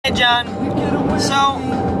John. So,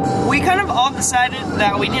 we kind of all decided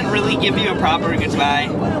that we didn't really give you a proper goodbye,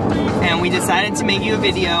 and we decided to make you a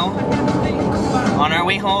video on our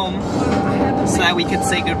way home so that we could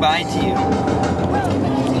say goodbye to you.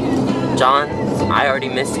 John, I already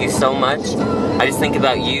miss you so much. I just think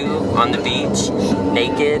about you on the beach,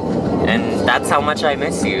 naked, and that's how much I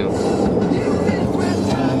miss you. I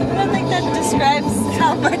don't think that describes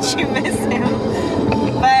how much you miss him,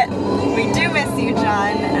 but we do miss you,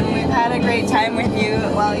 John, and we've had a great time with you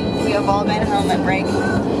while we have all been home at break.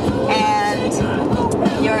 And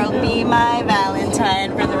you'll be my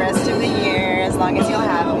Valentine for the rest of the year, as long as you'll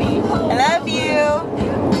have me. I love you!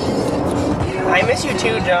 I miss you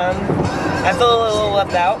too, John. I feel a little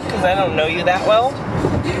left out because I don't know you that well,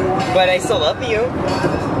 but I still love you.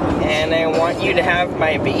 And I want you to have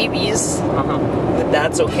my babies, but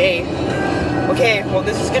that's okay. Okay, well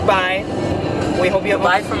this is goodbye. We hope you have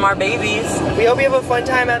Goodbye from our babies. We hope you have a fun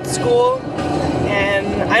time at school.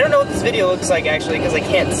 And I don't know what this video looks like actually because I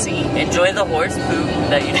can't see. Enjoy the horse poop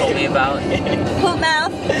that you told me about. Poop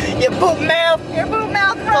mouth. Yeah, poop mouth. Your poop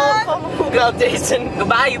mouth, Ron. Call him poop mouth, Jason.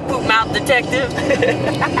 Goodbye, you poop mouth detective.